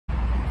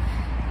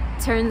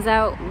Turns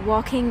out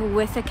walking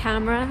with a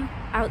camera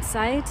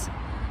outside,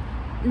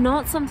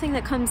 not something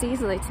that comes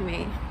easily to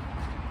me.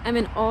 I'm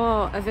in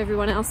awe of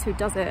everyone else who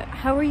does it.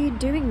 How are you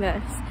doing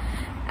this?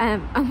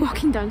 I'm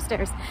walking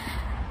downstairs.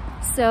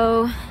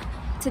 So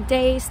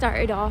today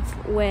started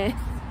off with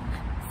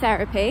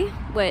therapy,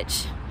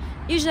 which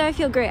usually I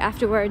feel great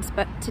afterwards,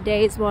 but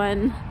today's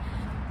one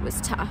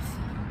was tough.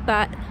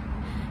 But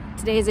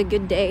today is a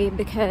good day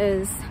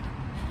because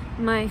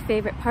my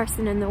favorite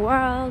person in the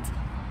world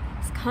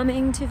is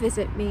coming to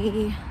visit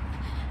me,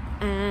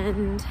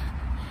 and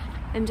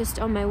I'm just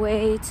on my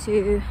way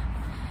to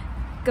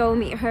go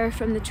meet her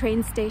from the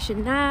train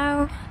station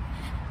now,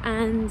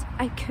 and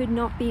I could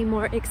not be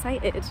more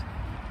excited.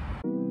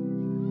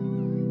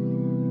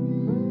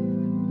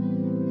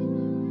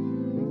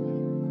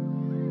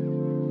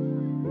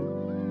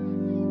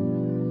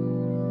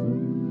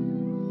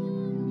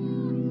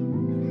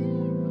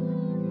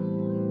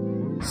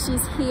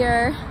 She's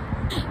here.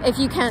 If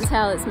you can't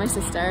tell, it's my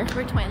sister.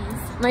 We're twins.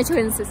 My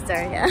twin sister,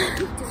 yeah.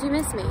 Did you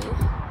miss me? So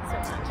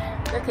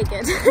much. Okay,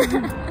 good.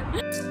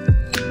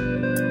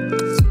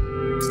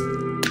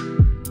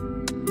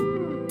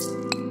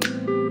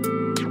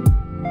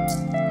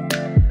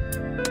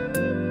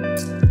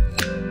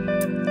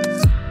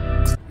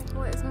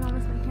 What is going on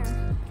with my hair?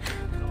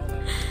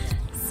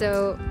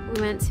 So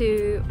we went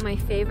to my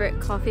favorite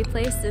coffee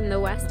place in the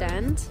West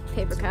End,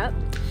 Paper Cup,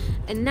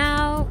 and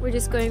now we're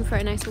just going for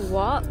a nice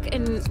walk.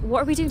 And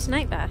what are we doing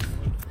tonight, Beth?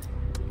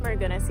 We're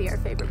gonna see our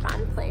favorite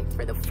band play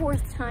for the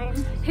 4th time.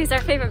 Who's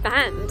our favorite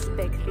band?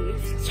 Big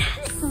Thief.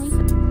 Yes!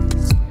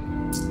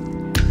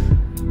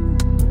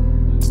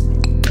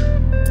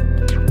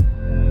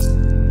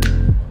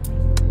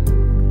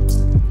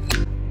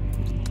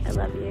 I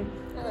love you.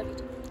 I love you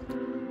too.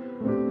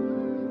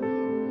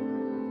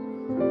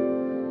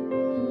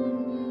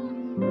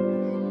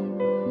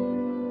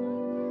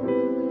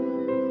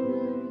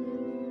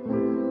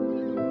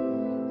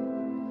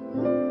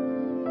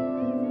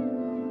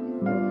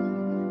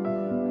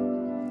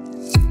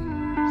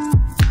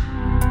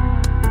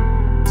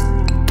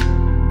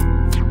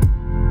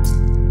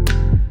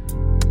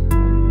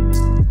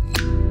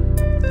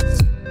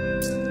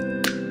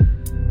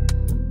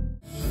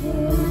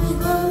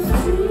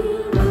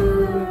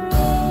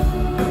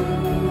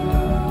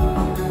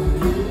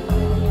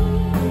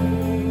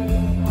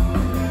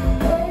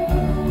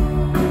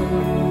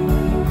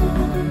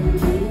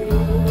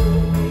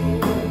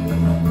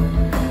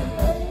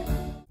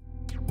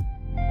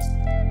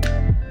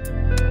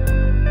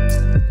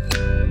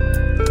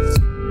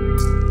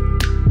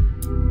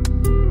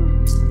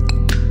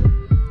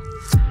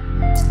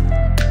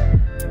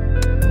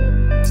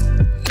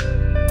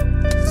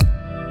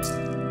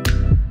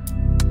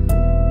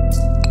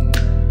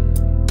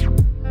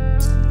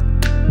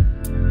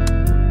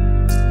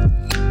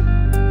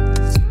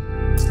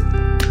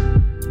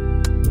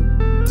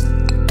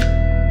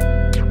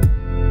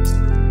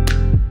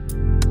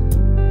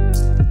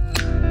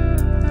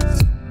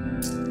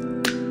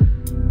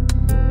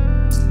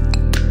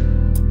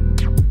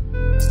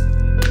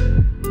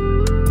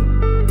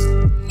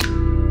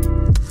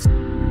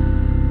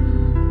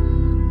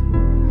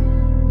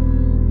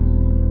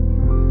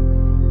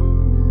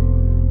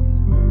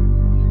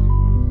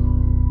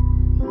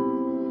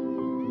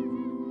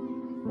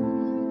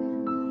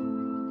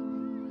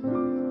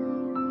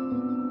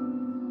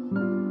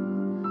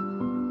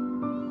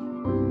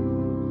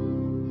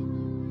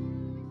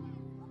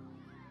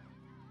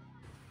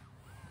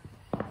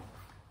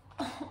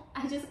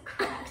 I just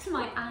cracked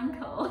my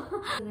ankle.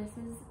 This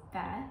is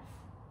Beth.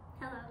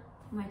 Hello.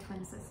 My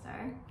twin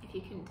sister. If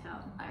you couldn't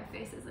tell, our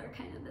faces are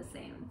kind of the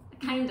same.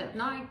 Kind of.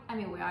 Not, I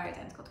mean, we are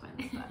identical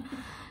twins, but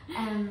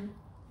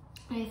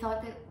I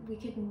thought that we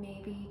could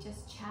maybe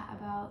just chat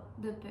about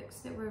the books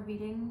that we're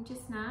reading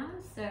just now.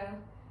 So,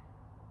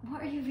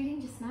 what are you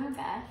reading just now,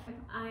 Beth?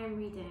 I am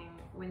reading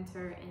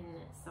Winter in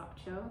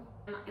Sokcho.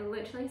 I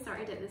literally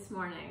started it this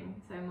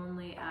morning, so I'm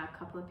only a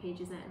couple of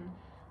pages in,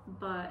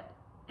 but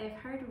I've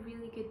heard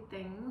really good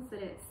things,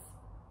 that it's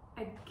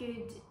a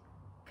good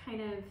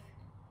kind of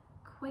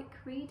quick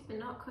read, but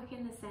not quick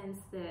in the sense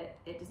that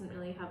it doesn't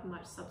really have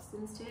much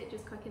substance to it,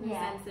 just quick in the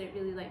sense that it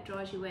really like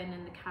draws you in,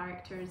 and the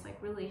characters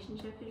like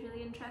relationship is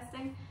really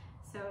interesting.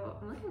 So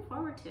I'm looking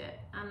forward to it,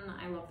 and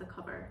I love the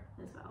cover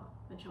as well,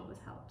 which always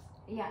helps.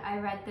 Yeah, I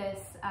read this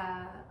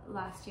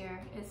last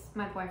year. It's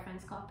my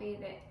boyfriend's copy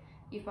that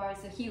you borrowed,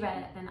 so he read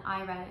it, then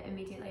I read it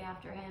immediately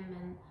after him,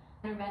 and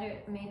I read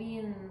it maybe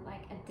in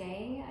like a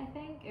day, I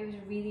think. It was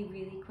really,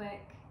 really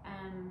quick.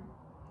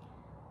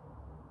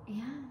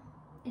 Yeah,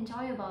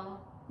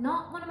 enjoyable.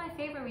 Not one of my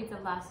favorite reads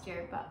of last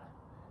year, but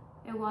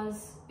it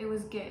was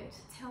good.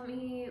 Tell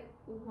me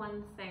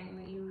one thing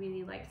that you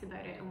really liked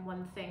about it and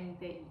one thing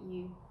that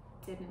you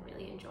didn't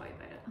really enjoy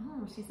about it.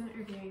 Oh, she's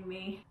interviewing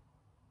me.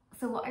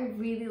 So what I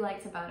really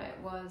liked about it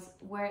was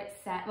where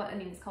it's set. Well, I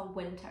mean, it's called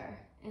Winter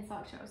in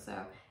Sokcho,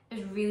 so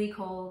it's really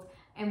cold.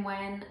 And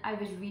when I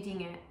was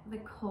reading it, the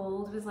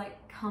cold was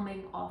like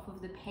coming off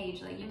of the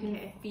page. Like you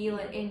can feel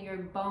it in your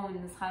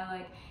bones, how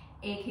like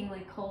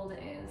achingly cold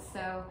it is.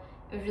 So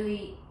it was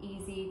really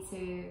easy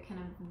to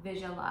kind of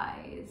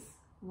visualize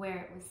where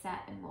it was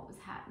set and what was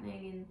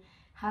happening, and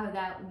how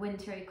that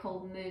wintry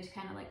cold mood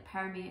kind of like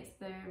permeates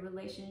the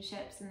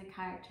relationships and the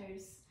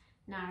characters'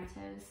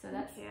 narratives. So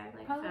that's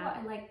probably what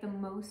I liked the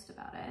most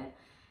about it.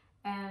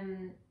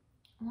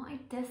 What I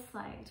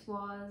disliked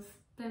was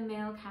the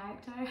male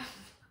character.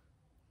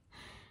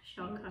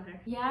 Shocker.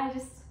 Yeah, I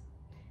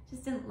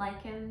just didn't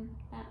like him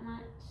that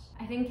much.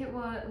 I think it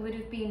would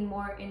have been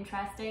more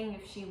interesting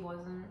if she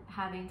wasn't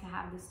having to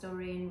have the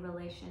story in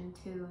relation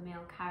to a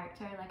male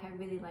character. Like, I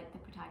really liked the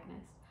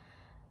protagonist,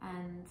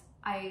 and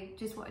I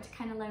just wanted to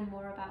kind of learn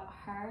more about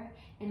her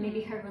and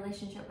maybe her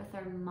relationship with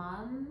her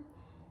mum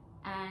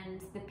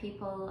and the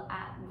people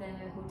at the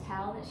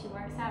hotel that she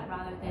works at,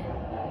 rather than,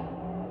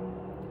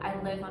 I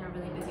live on a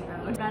really busy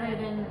road, rather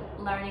than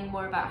learning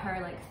more about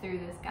her like through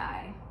this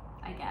guy,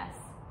 I guess.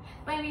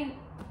 But I mean,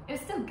 it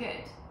was still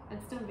good.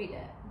 I'd still read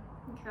it.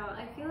 Girl,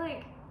 I feel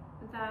like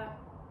that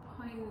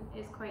point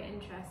is quite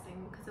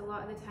interesting, because a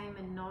lot of the time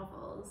in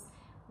novels,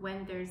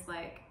 when there's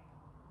like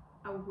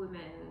a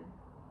woman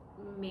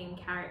main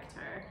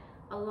character,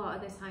 a lot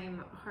of the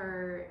time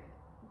her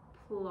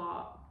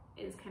plot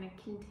is kind of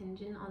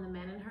contingent on the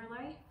men in her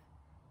life,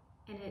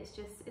 and it's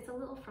a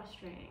little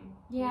frustrating.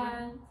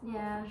 Yeah,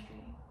 yeah,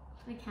 frustrating.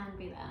 It can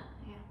be that.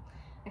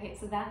 Yeah. Okay,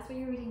 so that's what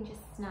you're reading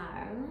just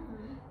now.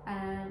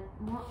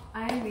 What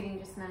I'm reading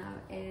just now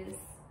is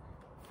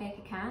Fake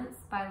Accounts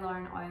by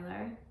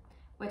Oyler,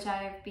 which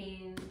I've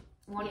been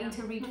wanting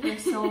to read for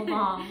so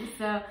long.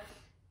 So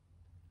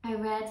I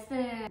read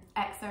the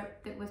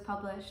excerpt that was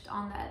published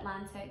on The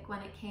Atlantic when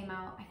it came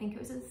out. I think it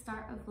was at the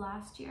start of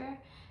last year,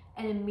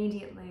 and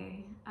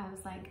immediately I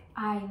was like,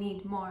 I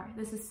need more.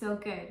 This is so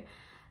good.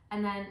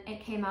 And then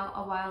it came out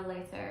a while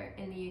later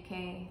in the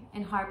UK,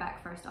 in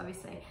hardback first,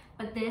 obviously.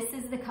 But this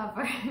is the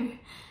cover.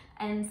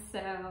 And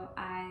so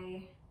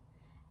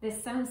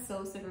this sounds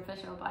so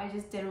superficial, but I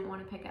just didn't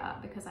want to pick it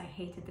up because I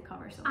hated the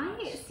cover so much.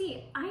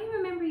 I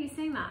remember you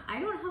saying that.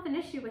 I don't have an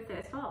issue with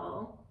it at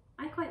all.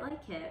 I quite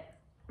like it.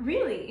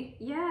 Really?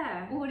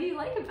 Yeah. What do you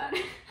like about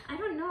it? I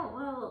don't know.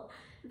 Well,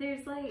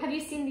 there's like... Have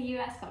you seen the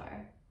US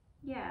cover?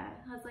 Yeah,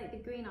 it has like the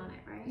green on it,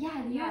 right?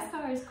 Yeah, the US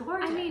cover is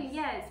gorgeous. I mean,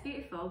 yeah, it's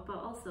beautiful, but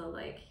also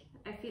like,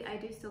 I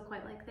do still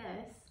quite like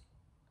this.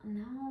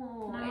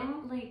 No?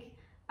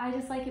 I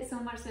just like it so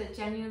much that it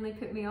genuinely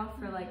put me off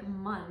for like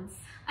months.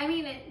 I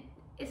mean,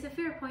 it's a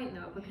fair point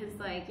though, because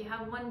like you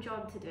have one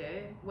job to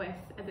do with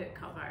a book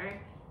cover,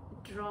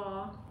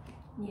 draw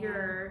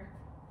your...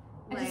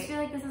 I just feel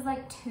like this is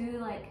like too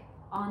like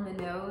on the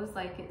nose,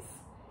 like it's,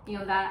 you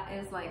know, that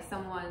is like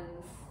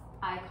someone's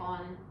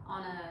icon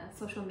on a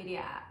social media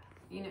app.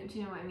 You know, do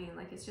you know what I mean?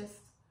 Like, it's just,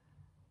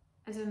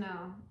 I don't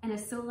know. And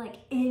it's so like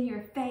in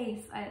your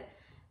face.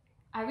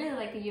 I really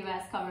like the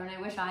US cover, and I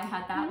wish I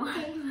had that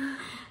one.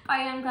 But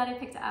I am glad I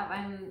picked it up.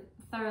 I'm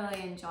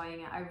thoroughly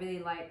enjoying it. I really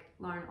like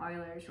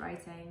Oyler's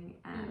writing,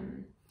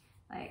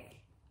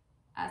 like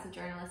as a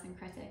journalist and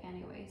critic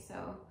anyway.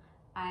 So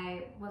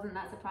I wasn't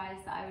that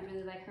surprised that I would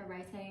really like her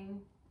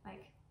writing,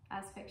 like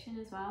as fiction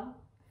as well.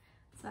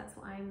 So that's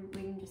what I'm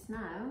reading just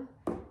now.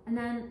 And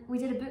then we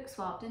did a book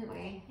swap, didn't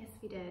we? Yes,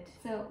 we did.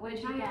 So what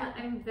did you get?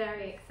 I'm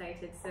very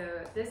excited.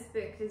 So this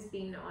book has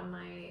been on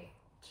my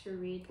to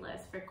read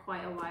list for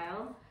quite a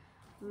while.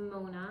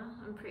 Mona,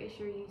 I'm pretty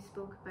sure you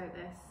spoke about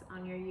this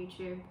on your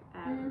YouTube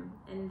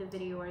in the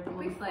video or the one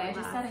briefly. before I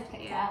just last. said I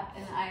picked it up,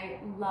 and I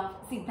love.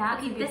 See,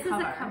 that's okay, a good this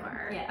cover. is a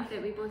cover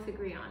that we both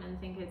agree on and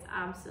think it's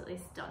absolutely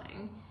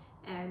stunning.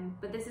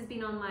 But this has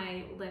been on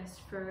my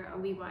list for a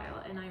wee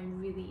while, and I'm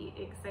really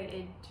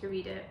excited to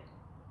read it.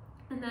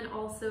 And then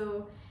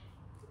also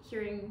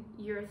hearing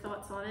your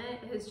thoughts on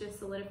it has just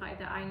solidified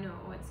that I know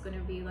it's going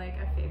to be like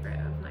a favorite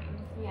of mine.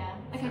 Yeah,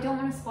 like I don't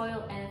want to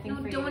spoil anything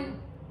for you.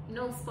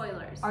 No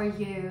spoilers. Or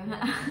you.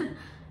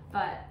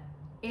 But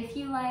if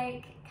you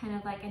like kind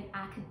of like an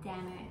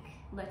academic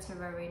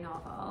literary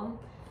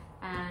novel,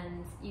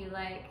 and you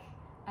like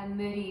a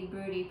moody,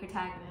 broody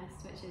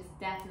protagonist, which is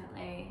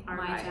definitely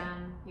my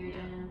jam, your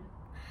jam,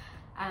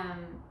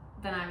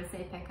 then I would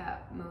say pick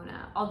up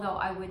Mona. Although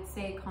I would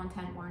say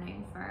content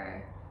warning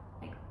for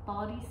like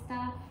body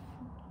stuff,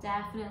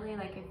 definitely.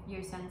 Like if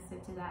you're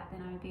sensitive to that,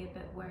 then I would be a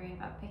bit wary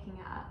about picking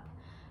it up.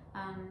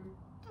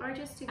 Or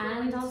just to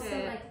go into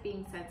also, like,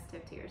 being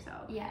sensitive to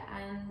yourself. Yeah,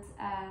 and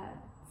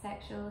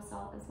sexual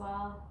assault as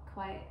well.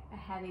 Quite a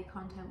heavy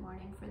content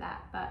warning for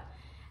that. But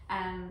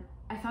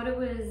I thought it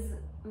was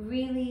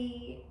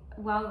really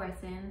well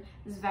written.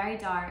 It was very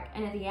dark,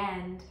 and at the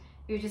end,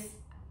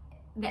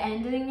 the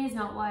ending is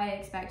not what I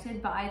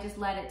expected, but I just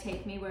let it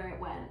take me where it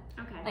went.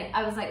 Okay. Like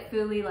I was like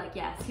fully like,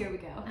 yes, here we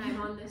go.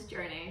 I'm on this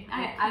journey.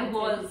 I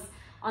was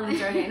on the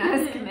journey, and I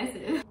was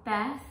committed.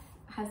 Beth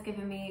has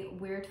given me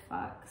Weird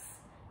Fucks.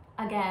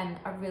 Again,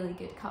 a really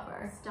good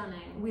cover.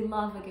 Stunning. We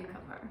love a good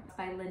cover. It's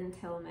by Lynne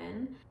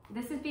Tillman.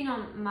 This has been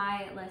on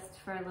my list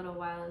for a little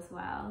while as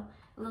well.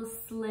 A little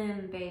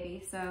slim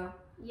baby, so.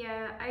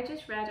 Yeah, I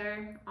just read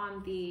her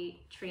on the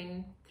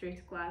train through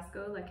to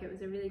Glasgow. Like, it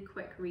was a really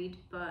quick read,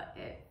 but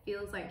it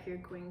feels like you're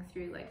going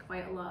through like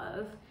quite a lot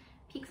of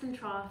peaks and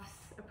troughs,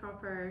 a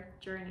proper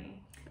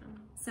journey.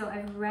 So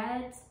I've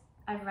read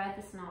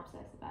the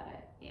synopsis about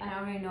it. Yeah. And I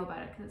already know about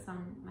it because it's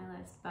on my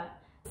list, but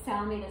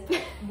tell me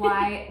this,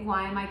 why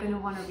am I going to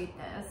want to read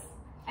this?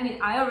 I mean,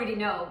 I already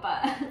know,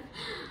 but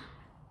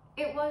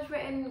it was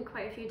written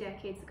quite a few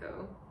decades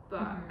ago,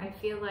 but I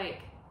feel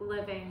like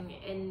living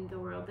in the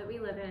world that we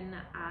live in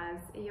as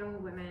a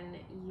young woman,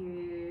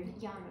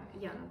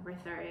 we're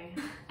 30,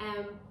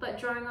 but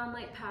drawing on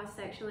like past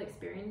sexual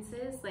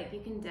experiences, like you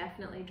can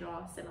definitely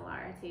draw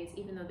similarities,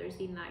 even though there's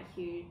been that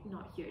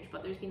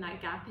there's been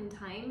that gap in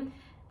time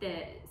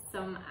that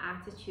some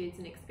attitudes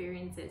and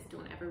experiences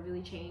don't ever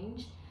really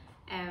change.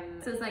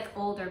 So it's like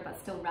older but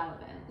still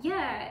relevant.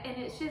 Yeah, and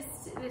it's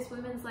just this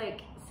woman's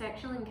like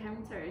sexual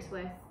encounters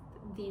with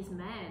these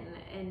men,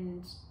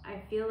 and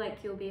I feel like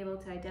you'll be able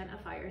to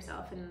identify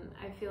yourself, and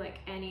I feel like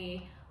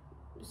any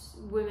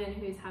woman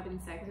who's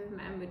having sex with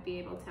men would be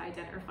able to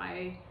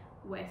identify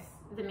with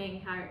the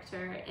main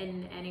character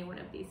in any one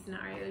of these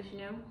scenarios, you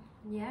know?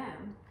 Yeah.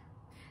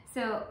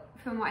 So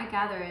from what I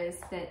gather is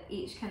that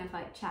each kind of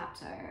like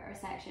chapter or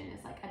section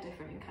is like a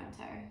different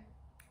encounter.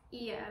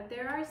 Yeah,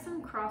 there are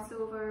some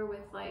crossover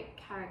with like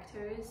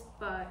characters,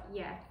 but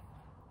yeah.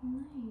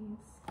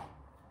 Nice.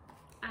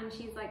 And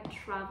she's like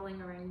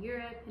traveling around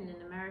Europe and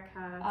in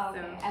America. Oh,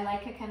 okay. So I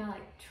like a kind of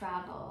like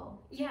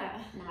travel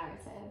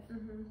narrative.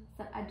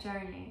 So a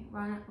journey.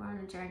 We're on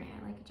a journey.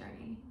 I like a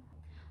journey.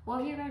 What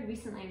have you read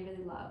recently and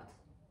really loved?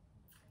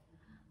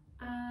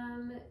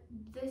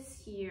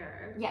 This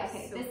year. Yeah,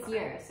 okay. This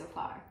year so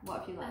far.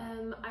 What have you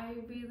loved? I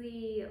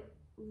really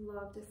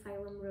loved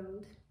Asylum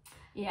Road.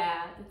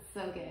 Yeah, it's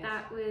so good.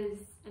 That was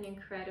an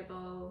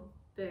incredible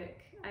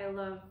book. I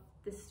love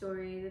the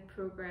story, the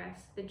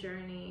progress, the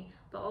journey,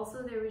 but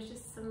also there was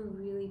just some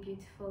really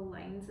beautiful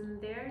lines in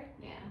there.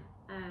 Yeah.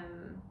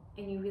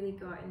 And you really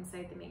got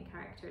inside the main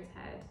character's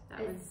head.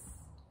 That was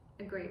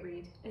a great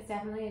read. It's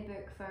definitely a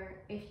book for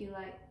if you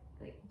like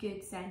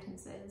good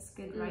sentences,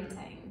 good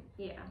writing.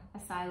 Yeah.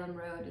 Asylum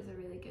Road is a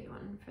really good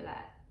one for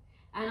that.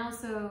 And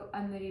also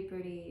a moody,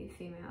 broody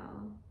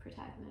female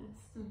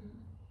protagonist.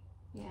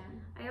 Yeah.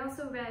 I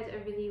also read a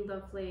really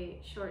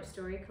lovely short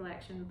story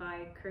collection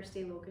by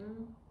Kirsty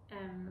Logan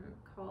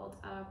called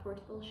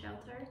Portable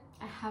Shelter.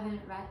 I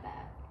haven't read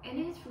that. And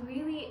it's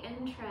really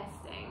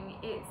interesting.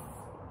 It's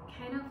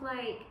kind of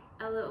like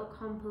a little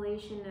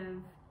compilation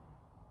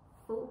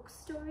of folk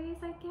stories,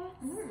 I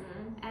guess.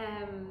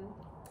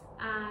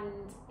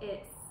 And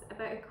it's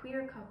about a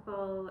queer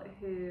couple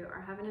who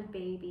are having a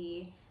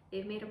baby.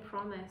 They've made a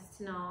promise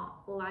to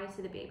not lie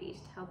to the baby,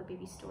 to tell the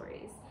baby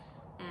stories.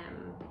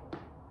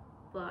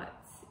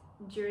 But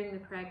during the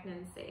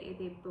pregnancy,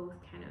 they both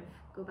kind of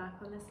go back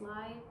on this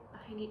lie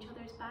behind each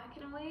other's back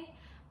in a way,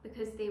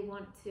 because they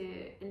want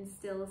to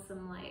instill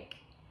some like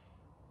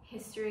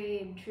history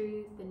and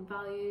truth and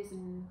values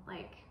and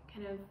like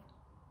kind of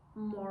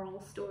moral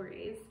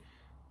stories.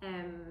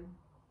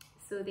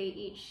 So they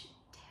each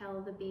tell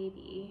the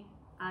baby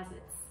as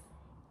it's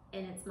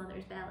in its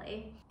mother's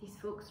belly these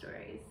folk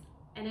stories,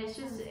 and it's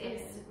just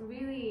it's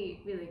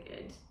really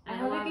good.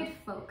 I love a good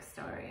folk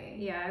story.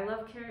 Yeah, I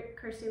love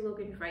Kirsty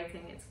Logan's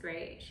writing. It's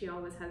great. She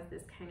always has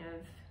this kind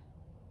of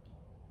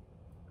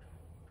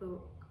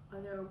folk,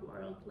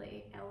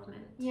 otherworldly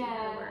element to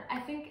her work. I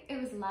think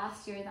it was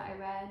last year that I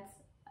read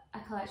a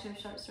collection of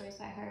short stories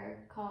by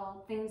her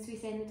called Things We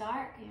Say in the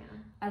Dark. Yeah,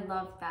 I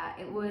loved that.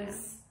 It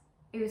was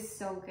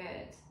so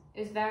good.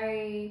 It was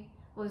very,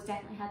 well, it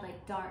definitely had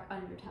like dark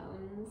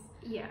undertones.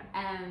 Yeah.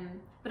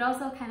 But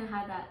also kind of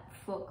had that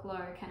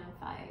folklore kind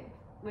of vibe,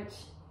 which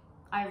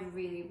I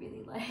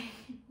really like.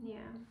 Yeah.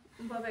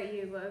 What about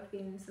you? What have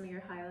been some of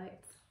your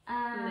highlights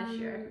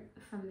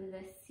from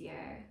this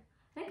year?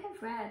 I think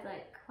I've read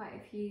like quite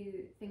a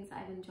few things that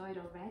I've enjoyed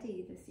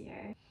already this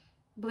year.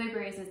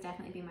 Blueberries has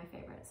definitely been my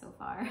favourite so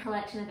far. A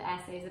collection of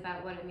essays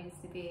about what it means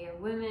to be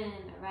a woman,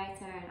 a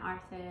writer, an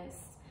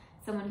artist,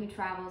 someone who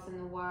travels in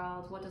the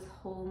world. What does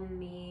home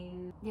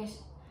mean? Yes,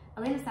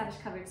 Ellena Savage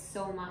covered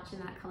so much in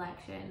that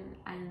collection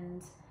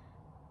and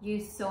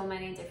used so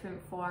many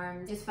different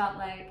forms. Just felt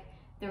like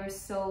there were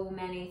so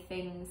many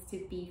things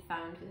to be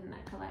found within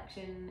that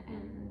collection,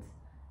 and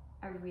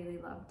I really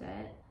loved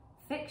it.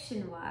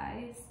 Fiction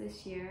wise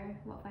this year,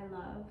 what have I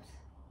loved?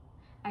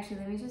 Actually,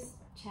 let me just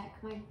check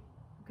my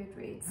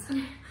Goodreads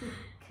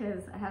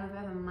because I have a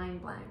bit of a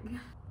mind blank.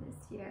 This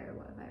year,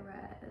 what have I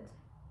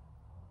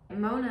read?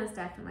 Mona's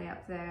definitely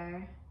up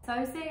there. So I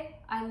would say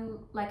I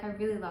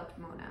really loved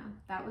Mona.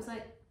 That was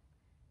like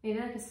maybe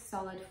like a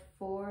solid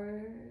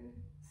 4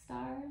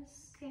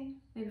 stars. Okay.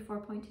 Maybe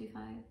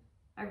 4.25.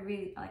 I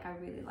really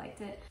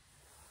liked it.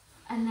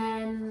 And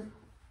then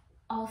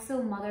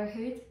also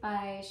Motherhood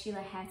by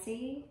Sheila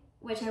Heti,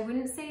 which I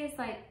wouldn't say is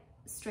like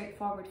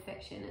straightforward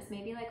fiction. It's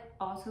maybe like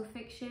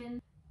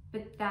auto-fiction,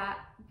 but that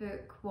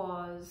book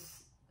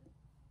was,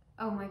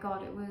 oh my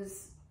god, it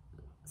was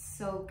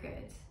so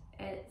good.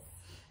 It's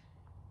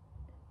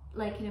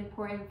like an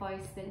important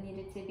voice that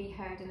needed to be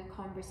heard in a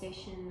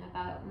conversation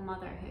about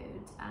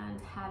motherhood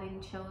and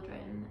having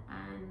children,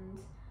 and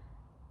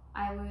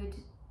I would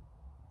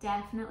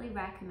definitely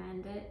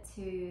recommend it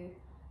to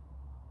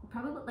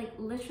probably like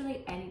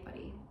literally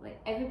anybody. Like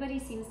everybody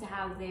seems to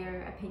have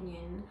their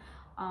opinion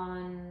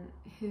on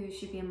who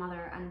should be a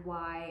mother and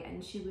why,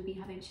 and should we be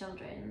having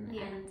children.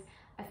 Yeah. And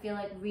I feel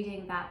like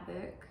reading that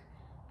book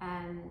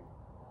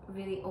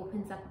really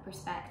opens up a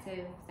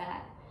perspective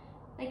that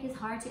like is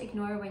hard to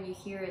ignore when you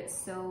hear it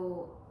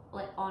so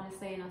like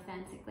honestly and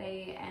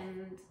authentically.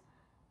 And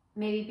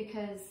maybe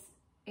because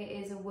it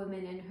is a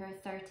woman in her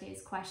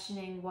 30s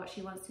questioning what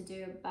she wants to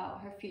do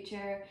about her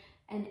future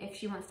and if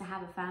she wants to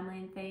have a family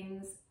and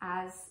things,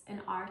 as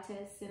an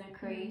artist and a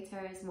creator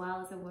as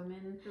well as a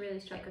woman. It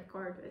really struck a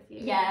chord with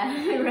you. Yeah,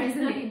 it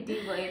resonated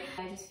deeply.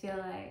 I just feel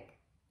like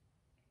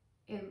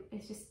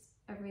it's just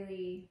a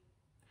really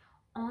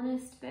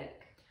honest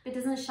book. It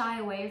doesn't shy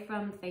away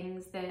from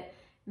things that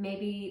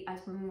maybe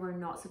as women we're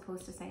not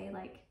supposed to say,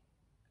 like,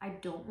 I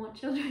don't want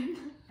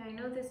children. I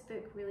know this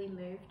book really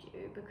moved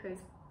you because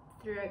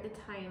throughout the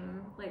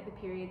time, like the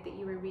period that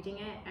you were reading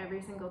it,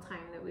 every single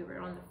time that we were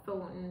on the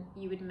phone,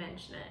 you would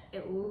mention it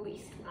at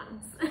least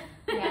once.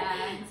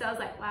 Yeah. So I was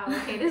like, wow,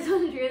 okay, this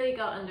one's really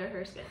got under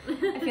her skin.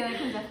 I feel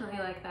like I'm definitely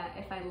like that.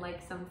 If I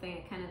like something,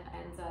 it kind of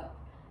ends up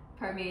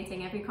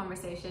permeating every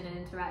conversation and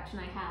interaction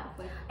I have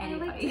with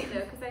anybody. I liked it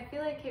though, because I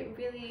feel like it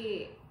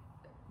really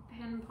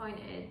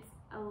pinpointed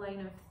a line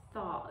of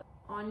thought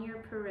on your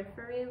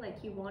periphery, like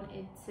you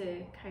wanted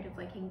to kind of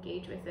like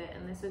engage with it,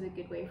 and this was a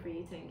good way for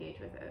you to engage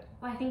with it.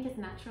 Well, I think it's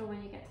natural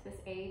when you get to this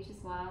age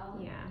as well.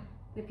 Yeah.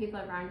 The people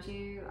around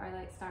you are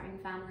like starting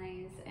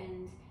families,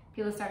 and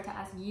people start to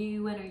ask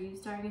you, when are you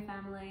starting a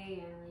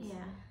family? And Yeah.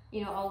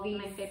 you know, all these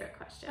My favorite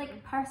question.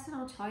 like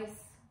personal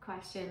choice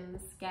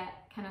questions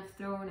get kind of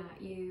thrown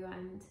at you,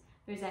 and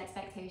there's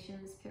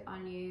expectations put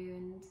on you.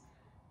 And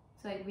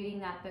so like reading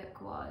that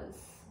book was,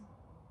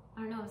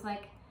 I don't know, it was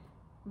like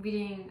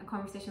reading a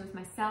conversation with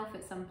myself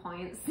at some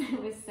points.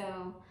 It was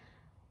so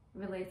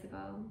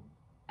relatable.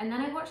 And then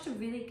I watched a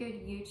really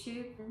good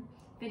YouTube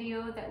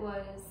video that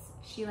was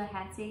Sheila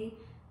Heti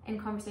in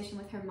conversation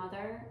with her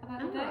mother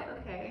about the book.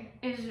 Okay.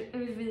 It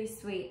was really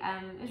sweet.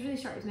 It was really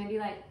short. It was maybe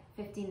like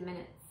 15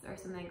 minutes or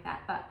something like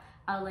that, but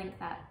I'll link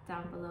that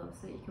down below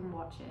so that you can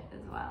watch it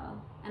as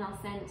well. And I'll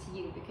send it to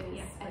you because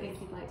Yes, I think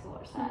you'd like to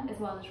watch that as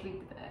well as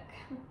read the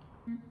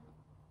book.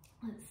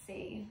 Let's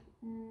see.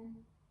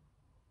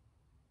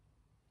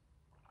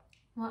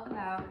 What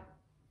about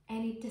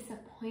any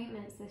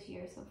disappointments this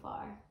year so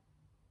far?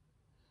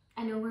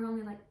 I know we're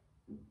only like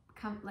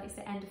it's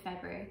the end of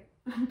February,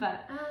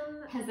 but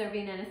has there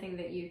been anything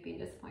that you've been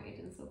disappointed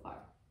in so far?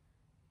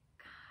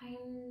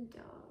 Kind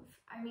of.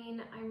 I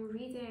mean, I'm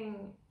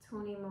reading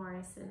Toni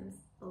Morrison's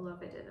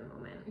Beloved at the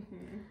moment,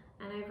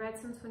 and I've read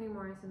some Toni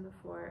Morrison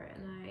before,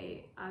 and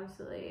I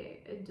absolutely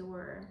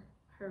adore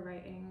her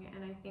writing,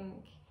 and I think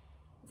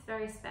it's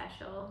very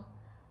special.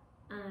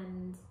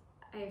 And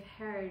I've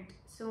heard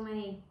so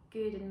many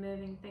good and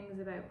moving things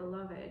about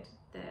Beloved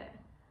that,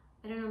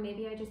 I don't know,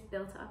 maybe I just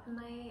built it up in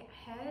my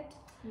head.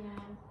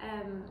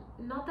 Yeah.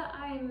 Not that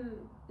I'm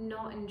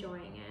not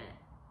enjoying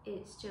it,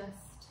 it's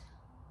just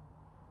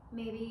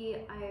maybe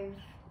I've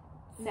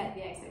Set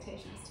the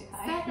expectations too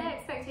high. set the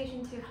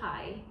expectation too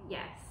high,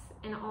 yes.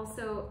 And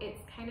also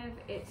it's kind of,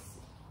 it's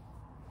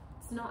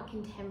not a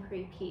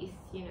contemporary piece,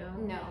 you know?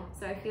 No.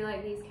 So I feel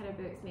like these kind of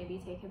books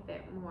maybe take a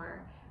bit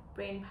more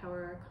brain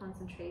power,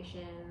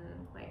 concentration,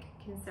 like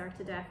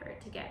concerted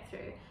effort to get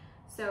through.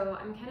 So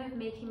I'm kind of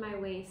making my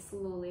way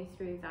slowly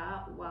through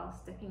that while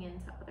dipping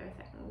into other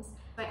things.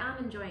 But I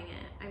am enjoying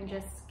it. I'm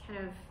just kind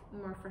of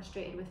more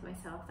frustrated with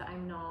myself that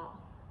I'm not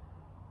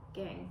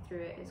getting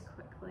through it as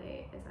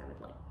quickly as I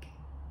would like.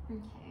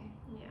 Okay.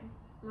 Yeah.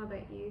 What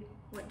about you?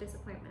 What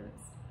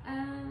disappointments? I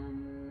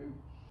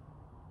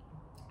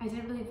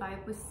didn't really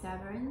vibe with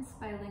Severance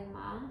by Ling.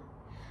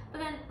 But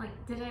then, like,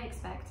 did I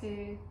expect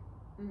to?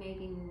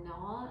 Maybe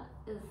not.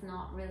 It's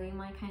not really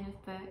my kind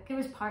of book. There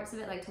was parts of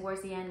it, like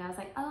towards the end, I was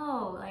like,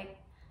 oh, like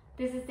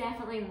this is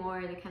definitely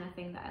more the kind of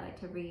thing that I like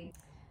to read.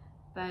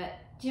 But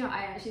do you know, I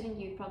actually think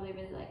you'd probably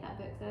really like that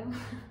book though.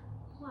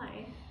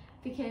 Why?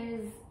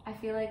 Because I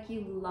feel like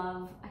you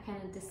love a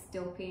kind of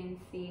dystopian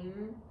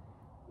theme.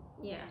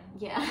 Yeah.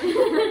 Yeah.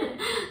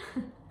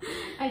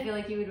 I feel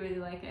like you would really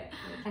like it.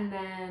 And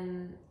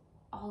then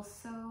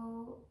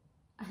also,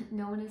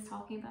 no one is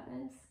talking about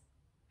this.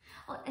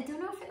 Well, I don't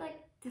know if it like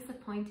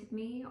disappointed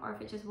me or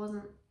if it just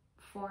wasn't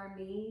for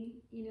me,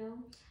 you know?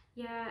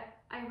 Yeah,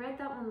 I read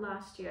that one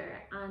last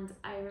year and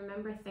I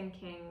remember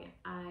thinking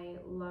I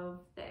love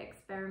the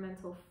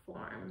experimental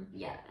form.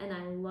 Yeah. And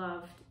I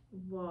loved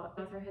what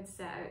Motherhood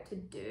set out to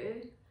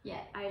do.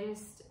 Yeah. I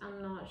just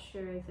am not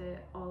sure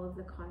that all of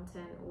the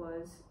content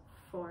was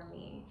for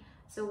me.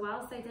 So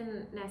whilst I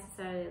didn't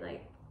necessarily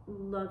like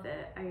love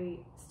it, I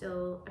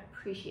still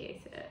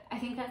appreciated it. I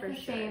think that's for the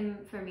sure. same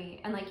for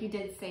me. And like you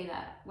did say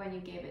that when you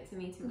gave it to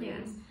me to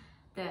read, Yes.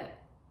 that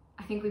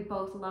I think we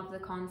both love the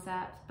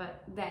concept,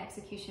 but the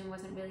execution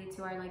wasn't really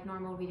to our like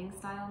normal reading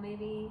style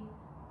maybe.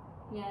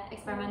 Yeah,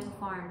 experimental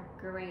form,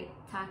 great.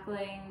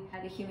 Tackling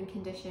the human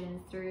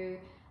condition through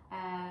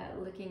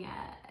looking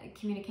at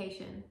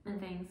communication and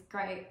things.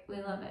 Great, we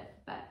love it.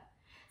 But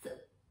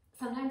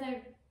sometimes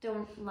I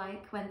don't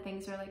like when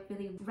things are like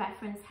really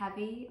reference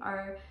heavy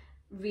or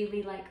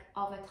really like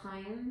of a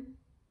time,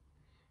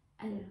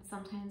 and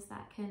sometimes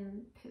that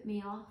can put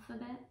me off a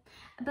bit.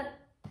 But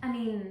I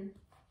mean,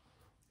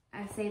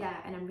 I say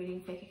that and I'm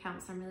reading fake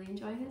accounts, so I'm really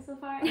enjoying it so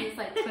far. And it's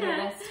like Twitter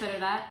this, Twitter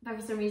that. But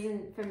for some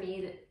reason, for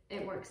me, that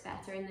it works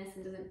better in this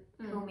and doesn't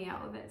pull me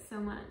out of it so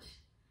much.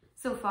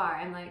 So far,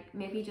 I'm like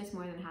maybe just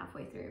more than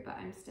halfway through, but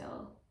I'm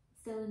still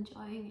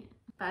enjoying it.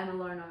 But I'm a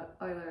Lauren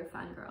Oyler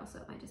fangirl, so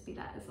it might just be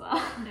that as well.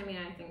 I mean,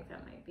 I think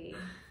that might be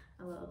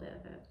a little bit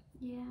of it.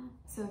 Yeah.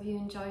 So have you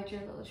enjoyed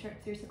your little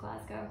trip through to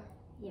Glasgow?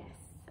 Yes,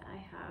 I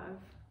have.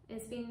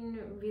 It's been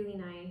really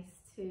nice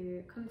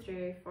to come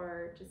through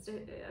for just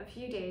a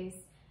few days.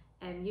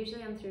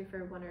 Usually I'm through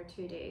for 1 or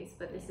 2 days,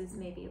 but this is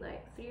maybe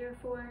like 3 or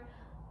 4.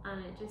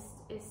 And it just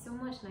is so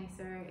much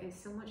nicer, it's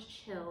so much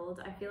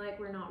chilled. I feel like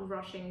we're not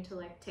rushing to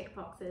like tick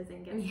boxes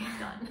and get stuff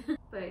done.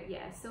 But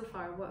yeah, so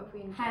far, what have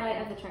we enjoyed?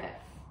 Highlight of the trip?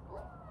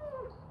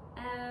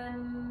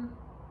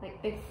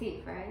 Like Big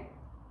Thief, right?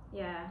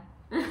 Yeah.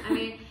 I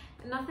mean,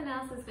 nothing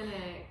else is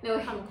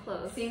gonna come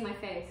close. Seeing my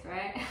face,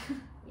 right?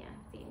 Yeah,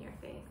 seeing your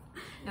face.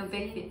 No,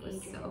 Big Thief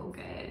was so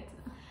good.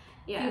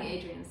 Yeah. Seeing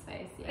Adrian's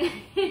face,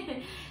 yeah.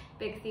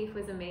 Big Thief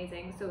was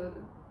amazing. So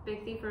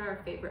Big Thief are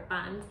our favourite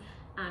band,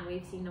 and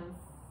we've seen them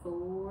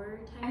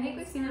 4 times. I think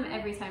we've seen them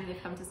every time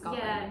they've come to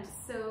Scotland. Yeah,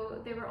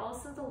 so they were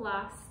also the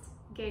last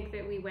gig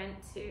that we went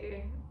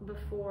to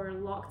before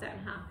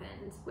lockdown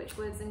happened, which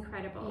was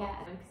incredible. Yeah.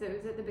 Because it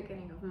was at the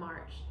beginning of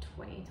March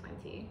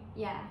 2020.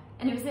 Yeah,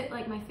 and it was at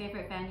like my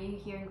favourite venue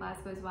here in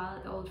Glasgow as well,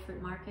 at the Old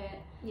Fruit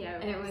Market. Yeah,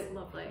 and it was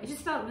lovely. It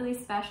just felt really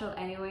special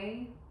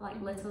anyway, like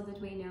little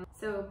did we know.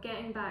 So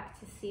getting back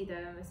to see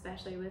them,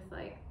 especially with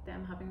like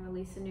them having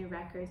released a new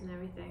record and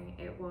everything,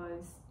 it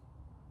was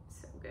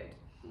so good.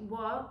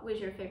 What was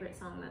your favourite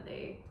song that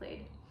they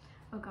played?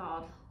 Oh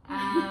god.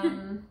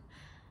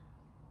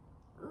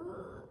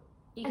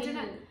 You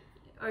can,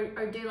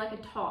 or do like a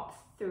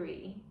top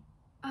 3.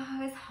 Oh,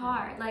 it's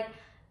hard. Like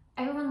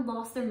everyone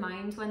lost their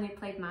mind when they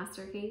played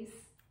Masterpiece,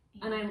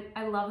 and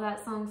I love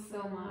that song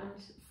so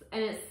much,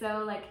 and it's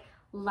so like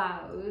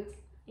loud.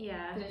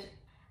 Yeah.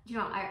 You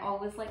know, I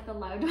always like the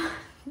loud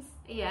ones.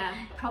 Yeah.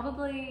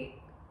 Probably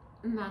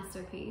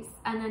Masterpiece,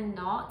 and then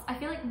Not. I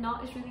feel like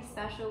Not is really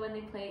special when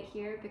they play it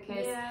here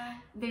because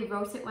they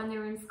wrote it when they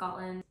were in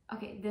Scotland.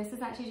 Okay, this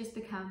has actually just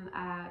become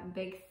a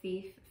Big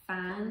Thief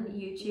fan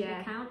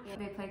YouTube account. Yeah.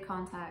 They played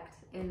Contact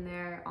in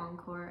their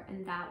encore,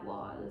 and that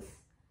was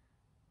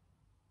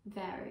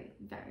very,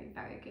 very,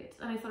 very good.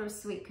 And I thought it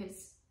was sweet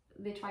because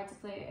they tried to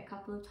play it a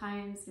couple of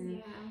times,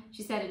 and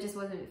she said it just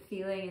wasn't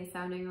feeling and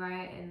sounding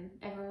right, and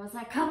everyone was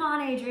like, "Come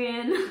on,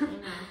 Adrian!"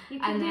 You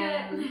can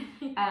and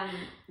do then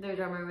their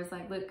drummer was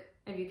like, "Look,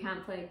 if you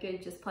can't play it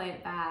good, just play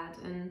it bad."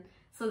 And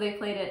so they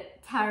played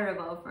it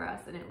terrible for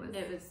us, and it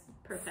was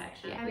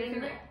perfection. Yeah, I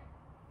mean,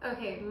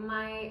 okay,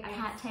 my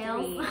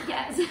Cattails.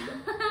 Yes,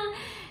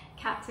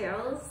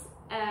 Cattails.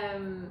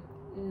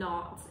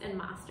 Not in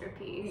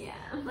Masterpiece.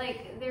 Yeah,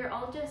 like they're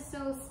all just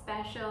so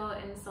special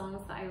in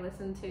songs that I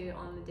listen to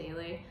on the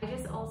daily. I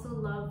just also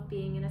love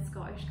being in a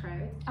Scottish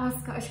crowd. Oh,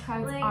 Scottish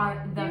crowds like,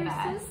 are the they're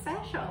best. So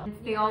special.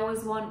 They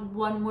always want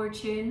one more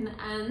tune,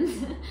 and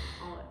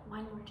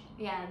one more tune.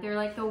 Yeah, they're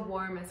like the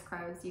warmest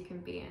crowds you can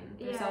be in.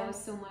 There's always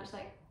so much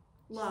like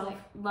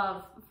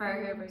love for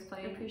whoever's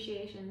playing.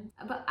 Appreciation.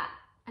 But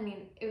I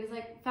mean, it was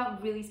like,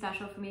 felt really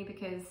special for me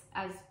because,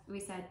 as we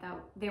said, that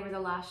they were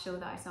the last show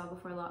that I saw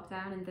before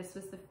lockdown, and this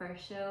was the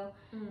first show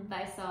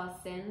that I saw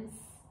since,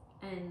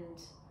 and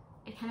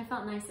it kind of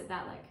felt nice at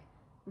that like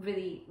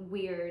really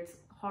weird,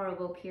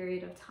 horrible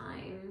period of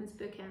time. It was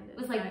bookended. It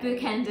was like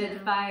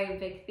bookended by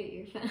Big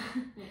Thief.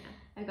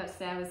 I got to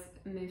say I was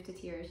moved to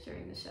tears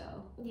during the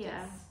show.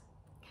 Yeah.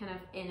 Just kind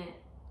of in it.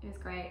 It was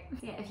great.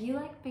 Yeah, if you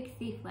like Big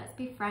Thief, let's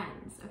be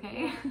friends,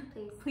 okay?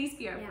 Please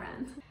be our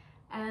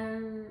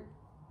friend.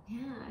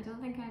 Yeah, I don't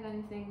think I have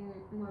anything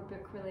more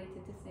book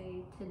related to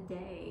say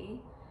today.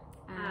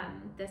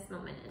 At this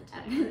moment in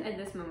time. At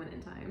this moment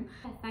in time.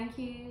 Thank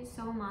you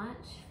so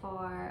much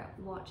for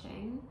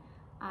watching.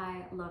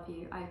 I love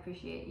you. I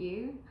appreciate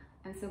you.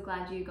 I'm so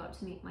glad you got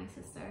to meet my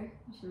sister.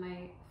 She's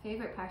my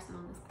favourite person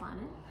on this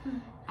planet.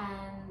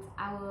 And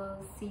I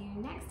will see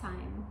you next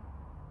time.